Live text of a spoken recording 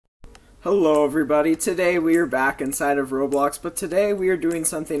Hello everybody, today we are back inside of Roblox, but today we are doing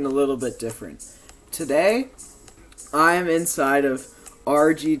something a little bit different. Today, I am inside of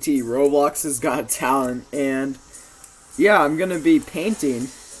RGT, Roblox's Got Talent, and yeah, I'm gonna be painting.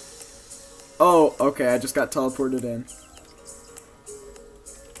 Oh, okay, I just got teleported in.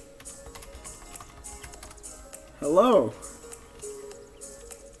 Hello.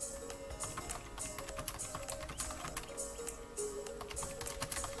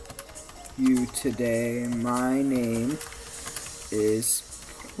 You today, my name is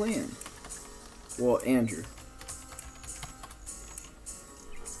Plan. Well, Andrew.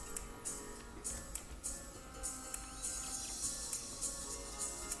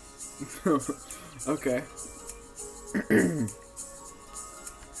 Okay.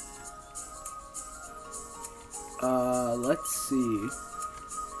 Let's see.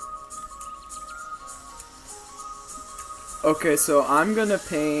 Okay, so I'm gonna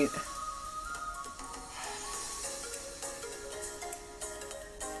paint.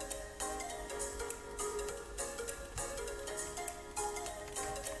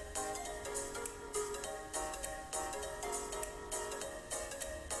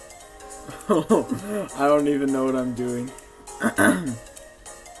 I don't even know what I'm doing.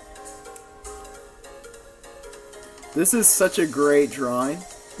 This is such a great drawing.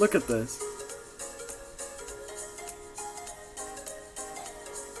 Look at this.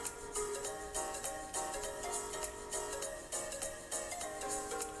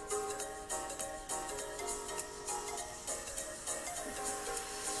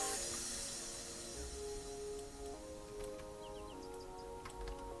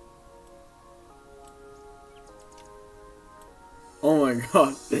 Oh my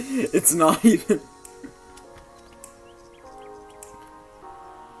god, it's not even...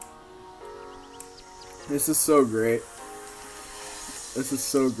 This is so great. This is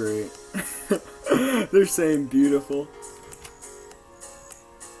so great. They're saying beautiful.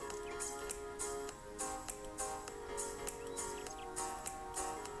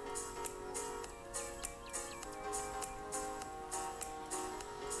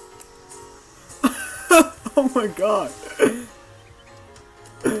 Oh my god.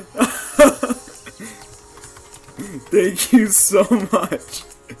 Thank you so much.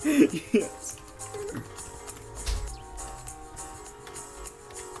 Yes.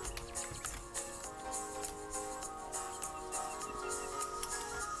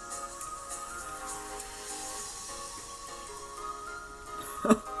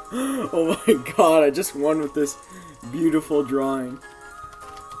 Oh my god, I just won with this beautiful drawing.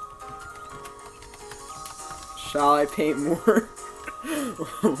 Shall I paint more?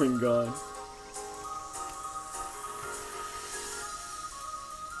 Oh my god.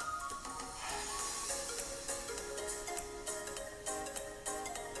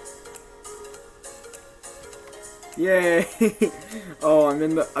 Yay! Oh, I'm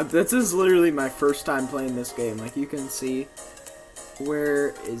in the... this is literally my first time playing this game. Like, you can see...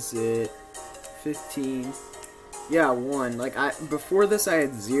 Where is it? 15. Yeah, 1. Like, before this I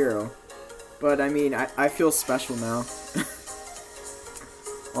had 0. But, I mean, I feel special now.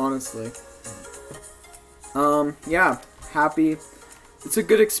 Honestly. Yeah. Happy. It's a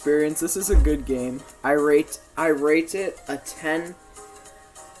good experience. This is a good game. I rate it a 10...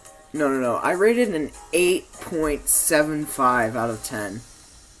 No. I rated an 8.75 out of 10.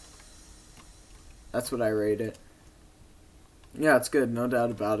 That's what I rate it. Yeah, it's good, no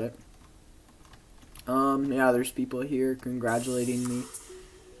doubt about it. Yeah, there's people here congratulating me.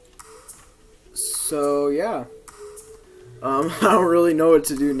 So, yeah. I don't really know what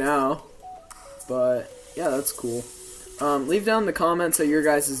to do now. But, yeah, that's cool. Leave down in the comments how your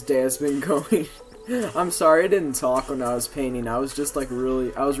guys' day has been going. I'm sorry I didn't talk when I was painting. I was just like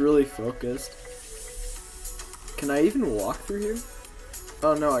I was really focused. Can I even walk through here?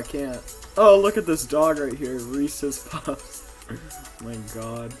 Oh no, I can't. Oh, look at this dog right here, Reese's Puffs. Oh my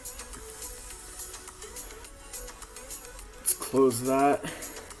god. Let's close that.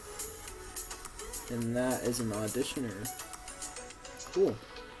 And that is an auditioner. Cool.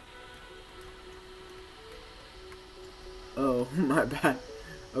 Oh, my bad.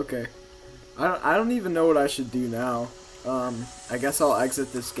 Okay. I don't even know what I should do now. I guess I'll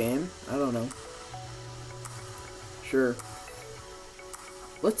exit this game. I don't know. Sure.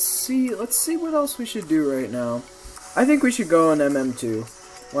 Let's see what else we should do right now. I think we should go on MM2.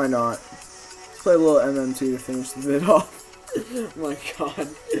 Why not? Let's play a little MM2 to finish the vid off. Oh my god.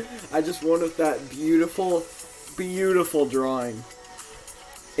 I just won with that beautiful, beautiful drawing.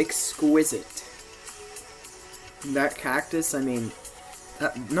 Exquisite. That cactus, I mean...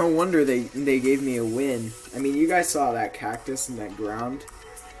 no wonder they gave me a win. I mean, you guys saw that cactus in that ground.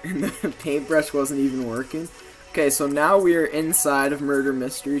 And the paintbrush wasn't even working. Okay, so now we are inside of Murder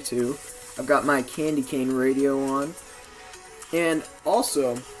Mystery 2. I've got my candy cane radio on. And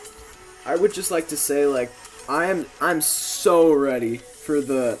also, I would just like to say, like, I'm so ready for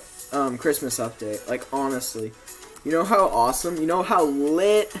the Christmas update. Like, honestly. You know how awesome? You know how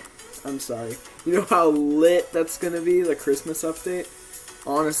lit? I'm sorry. You know how lit that's gonna be, the Christmas update?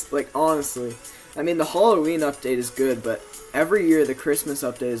 Honestly. I mean, the Halloween update is good, but every year the Christmas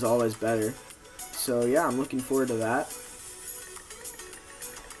update is always better. So yeah, I'm looking forward to that.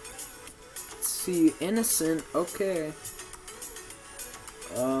 Let's see, innocent, okay.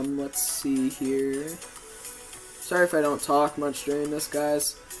 Let's see here. Sorry if I don't talk much during this,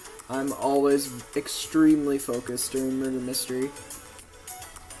 guys. I'm always extremely focused during Murder Mystery.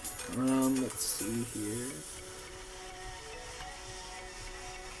 Let's see here.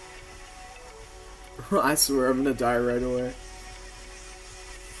 I swear I'm gonna die right away.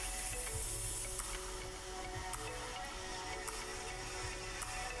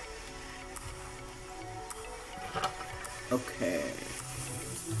 Okay.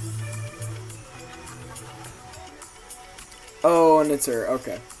 Oh, and it's her.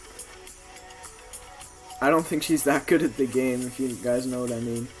 Okay. I don't think she's that good at the game, if you guys know what I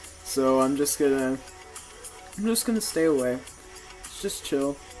mean. So I'm just gonna stay away. Just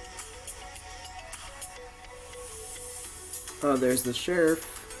chill. Oh, there's the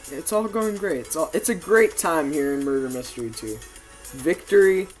sheriff. It's all going great. It's a great time here in Murder Mystery 2.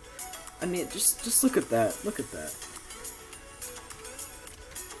 Victory. I mean, just look at that. Look at that.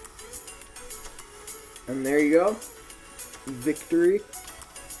 And there you go. Victory.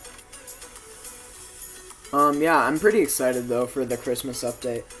 Yeah, I'm pretty excited though for the Christmas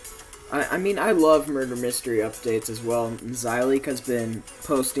update. I mean, I love Murder Mystery updates as well. Zyleek has been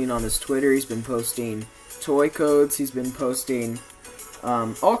posting on his Twitter. He's been posting toy codes. He's been posting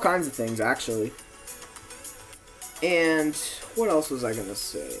all kinds of things, actually. And what else was I gonna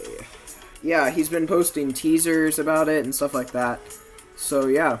say? Yeah, he's been posting teasers about it and stuff like that. So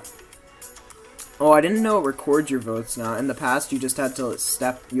yeah. Oh, I didn't know it records your votes now. In the past, you just had to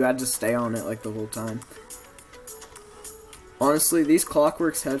stay on it like the whole time. Honestly, these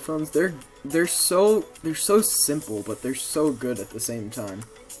Clockworks headphones, they're so simple, but they're so good at the same time.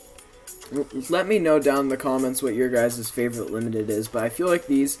 Let me know down in the comments what your guys' favorite limited is, but I feel like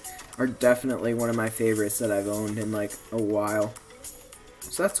these are definitely one of my favorites that I've owned in like a while.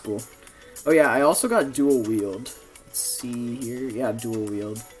 So that's cool. Oh yeah, I also got dual wield. Let's see here. Yeah, dual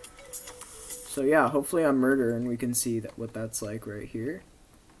wield. So yeah, hopefully I'm murder and we can see what that's like right here.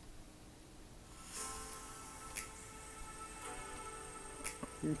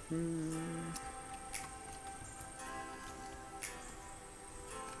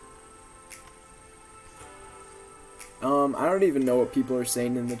 I don't even know what people are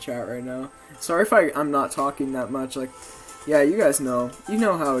saying in the chat right now. Sorry if I'm not talking that much. Like, yeah, you guys know. You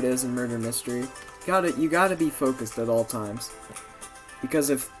know how it is in Murder Mystery. You gotta be focused at all times.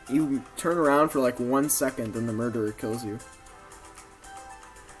 Because if you turn around for like 1 second, then the murderer kills you.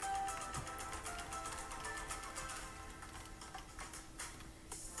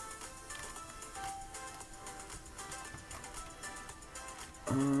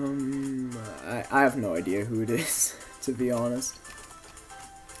 I have no idea who it is, to be honest.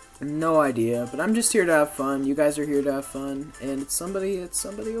 No idea, but I'm just here to have fun. You guys are here to have fun, and it's somebody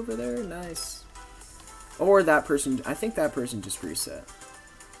over there. Nice. Or that person. I think that person just reset.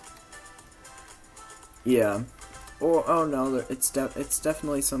 Yeah. Oh no, it's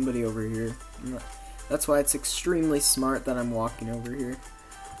definitely somebody over here. That's why it's extremely smart that I'm walking over here.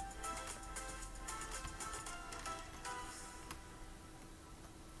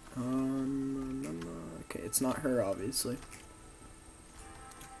 Okay, it's not her, obviously.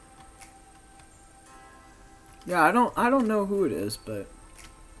 Yeah, I don't know who it is, but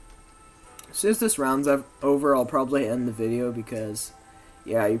as soon as this round's over, I'll probably end the video because,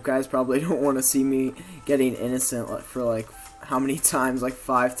 yeah, you guys probably don't want to see me getting innocent for like how many times, like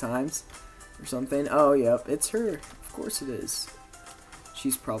 5 times or something. Oh, yep, it's her. Of course it is.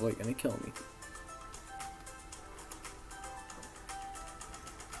 She's probably gonna kill me.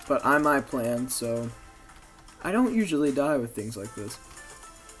 But I might plan, so I don't usually die with things like this.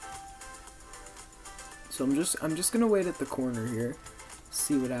 So I'm just gonna wait at the corner here,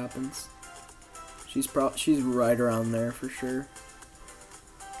 see what happens. She's right around there for sure.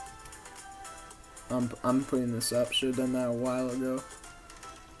 I'm putting this up. Should have done that a while ago.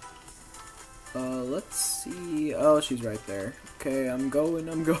 Let's see. Oh, she's right there. Okay, I'm going.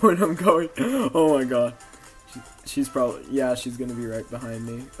 Oh my god. She's probably, yeah, she's gonna be right behind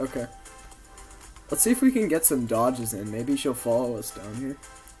me. Okay. Let's see if we can get some dodges in. Maybe she'll follow us down here.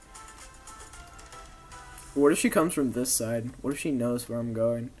 What if she comes from this side? What if she knows where I'm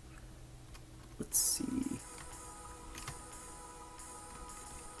going? Let's see.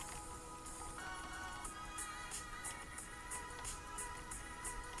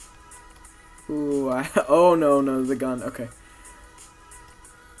 Ooh, oh no, the gun. Okay.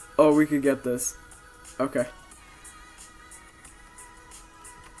 Oh, we could get this. Okay.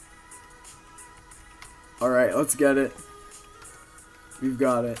 Alright, let's get it. We've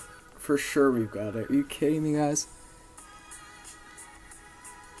got it. For sure we've got it. Are you kidding me, guys?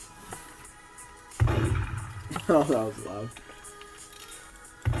 Oh, that was loud.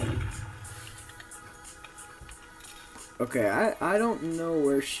 Okay, I don't know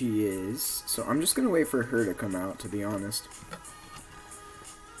where she is, so I'm just gonna wait for her to come out, to be honest.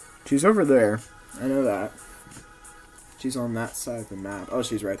 She's over there. I know that. She's on that side of the map. Oh,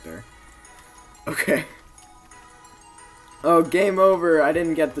 she's right there. Okay. Oh, game over. I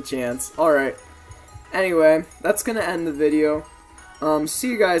didn't get the chance. Alright. Anyway, that's gonna end the video.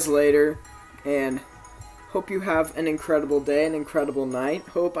 See you guys later, and hope you have an incredible day, an incredible night.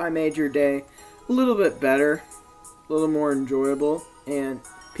 Hope I made your day a little bit better, a little more enjoyable, and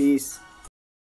peace.